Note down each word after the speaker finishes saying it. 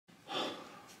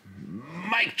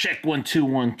Mic check 1 2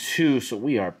 1 2. So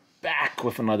we are back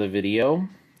with another video,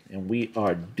 and we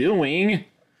are doing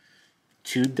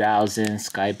 2000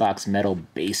 Skybox Metal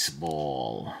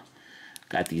Baseball.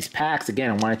 Got these packs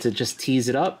again. I wanted to just tease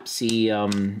it up, see how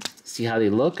they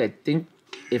look. I think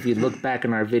if you look back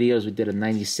in our videos, we did a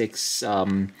 96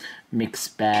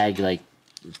 mixed bag, like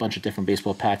a bunch of different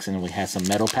baseball packs, and we had some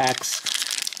metal packs.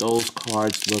 Those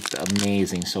cards looked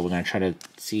amazing, so we're gonna try to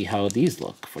see how these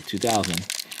look for 2000.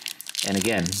 And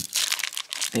again,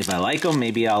 if I like them,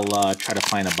 maybe I'll try to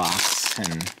find a box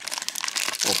and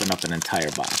open up an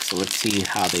entire box. So let's see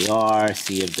how they are,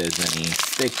 see if there's any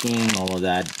sticking, all of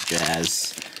that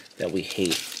jazz that we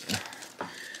hate.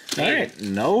 All right,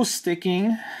 no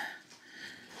sticking.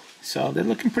 So they're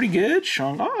looking pretty good.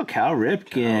 Strong. Oh, Cal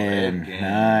Ripken.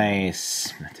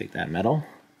 Nice. I'm gonna take that medal.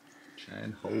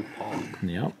 Giant hole pong.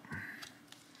 Yep.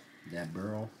 That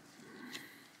Burrow.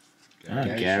 Oh,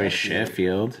 Gary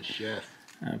Sheffield.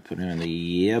 I put him in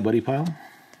the buddy pile.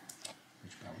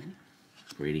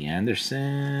 Brady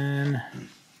Anderson.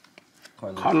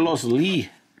 Carlos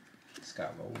Lee.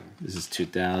 Scott Rowe. This is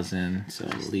 2000. So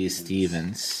Lee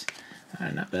Stevens. All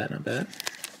right, not bad, not bad.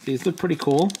 These look pretty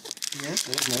cool. Yeah,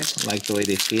 that's nice. I like the way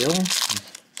they feel.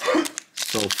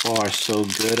 So far, so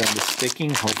good on the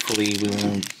sticking. Hopefully, we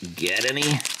won't get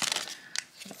any.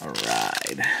 All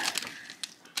right.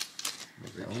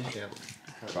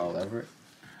 Carl Everett.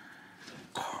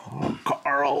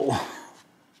 Carl.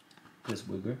 Chris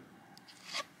Wigger.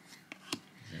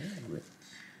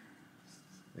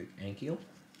 Rick Ankiel.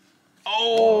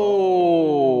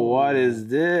 Oh, what is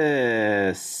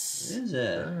this? What is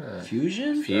that?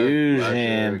 Fusion?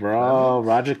 Fusion, bro.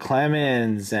 Roger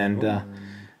Clemens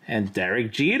and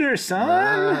Derek Jeter, son.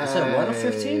 I said what of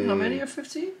 15? How many are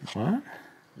 15? What?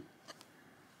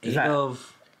 8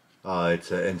 of... Oh, it's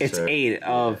an It's 8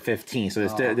 of 15, so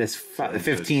there's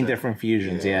 15 different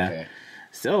fusions, yeah. Okay.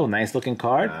 Still, nice looking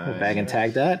card. We'll bag and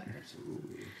tag that.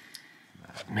 Absolutely.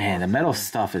 Man, the metal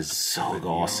stuff is so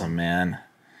awesome, man.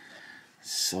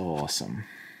 So awesome.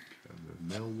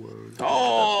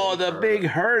 Oh, the big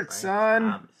hurt,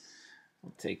 son.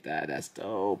 We'll take that. That's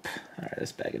dope. All right,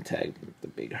 let's bag and tag the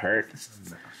big hurt.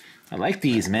 I like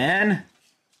these, man.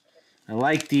 I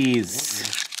like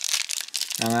these.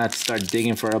 I'm gonna have to start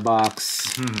digging for a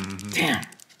box. Damn.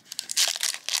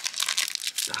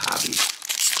 the hobby.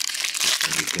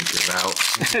 When you think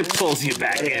about It pulls you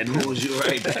back in. It pulls you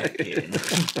right back in.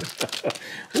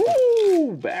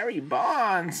 Woo! Barry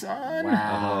Bonds, son.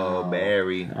 Wow. Oh,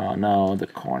 Barry. Oh no, the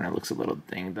corner looks a little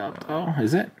dinged up though.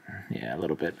 Is it? Yeah, a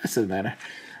little bit. That doesn't matter.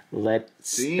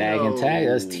 Let's bag and tag.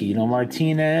 That's Tino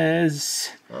Martinez.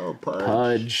 Oh, Pudge.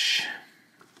 Pudge.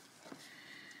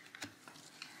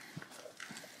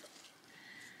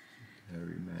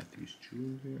 Harry Matthews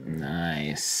Jr.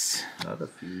 Nice. Another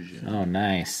fusion. Oh,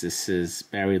 nice. This is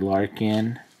Barry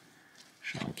Larkin.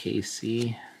 Sean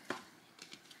Casey.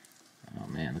 Oh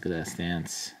man, look at that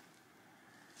stance.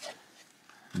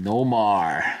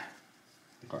 Nomar.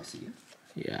 Garcia.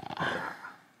 Yeah.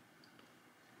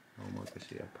 Nomar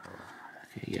Garcia power.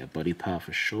 Okay, yeah, Buddy Pal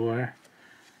for sure.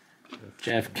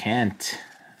 Jeff Kent.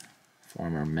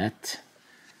 Former Met.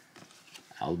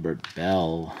 Albert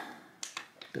Bell.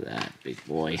 Look at that, big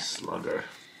boy. Slugger.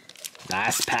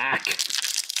 Last pack.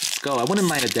 Let's go. I wouldn't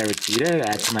mind a Derek Jeter.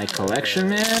 Add to my collection,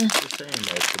 man.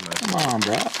 Come on,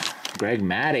 bro. Greg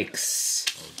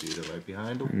Maddux. Oh, Jeter right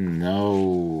behind him?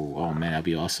 No. Oh, man, that'd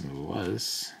be awesome if it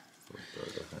was.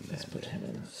 Let's put him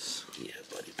in. Yeah,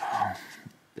 Buddy Pal.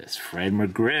 There's Fred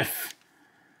McGriff.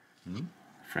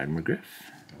 Fred McGriff.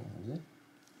 Oh, was it?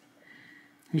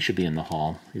 He should be in the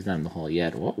hall. He's not in the hall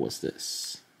yet. What was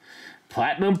this?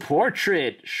 Platinum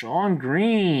Portrait, Sean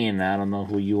Green. I don't know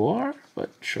who you are, but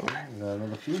sure. Got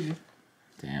another fusion.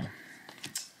 Damn.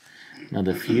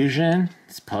 Another fusion.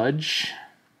 It's Pudge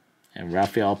and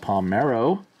Rafael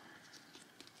Palmeiro.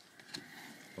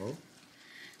 Oh.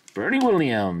 Bernie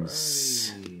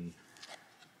Williams. Bernie.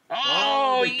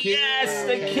 Oh, the kid. yes,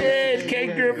 the kid.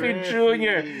 Ken Griffey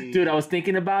Jr. Dude, I was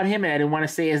thinking about him and I didn't want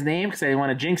to say his name because I didn't want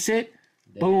to jinx it.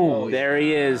 Boom, there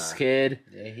he is, kid.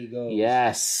 There he goes.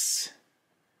 Yes.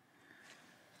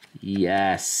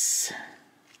 Yes.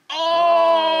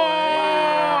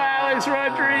 Oh, Alex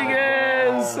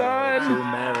Rodriguez, son. 2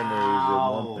 Mariners in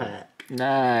 1 pack.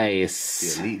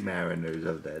 Nice. The elite Mariners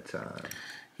of that time.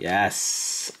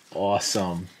 Yes.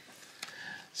 Awesome.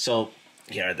 So,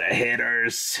 here are the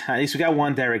hitters. At least we got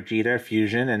one Derek Jeter,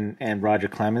 Fusion, and Roger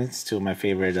Clemens, 2 of my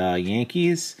favorite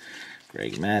Yankees.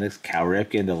 Greg Maddux, Cal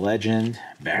Ripken, the legend,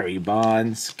 Barry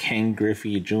Bonds, Ken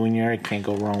Griffey Jr. Can't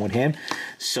go wrong with him.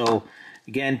 So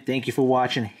Again, thank you for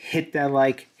watching. Hit that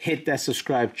like, hit that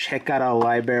subscribe. Check out our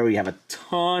library. We have a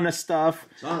ton of stuff.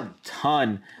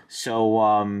 Ton.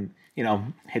 So, you know,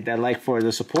 hit that like for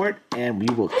the support, and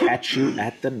we will catch you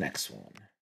at the next one.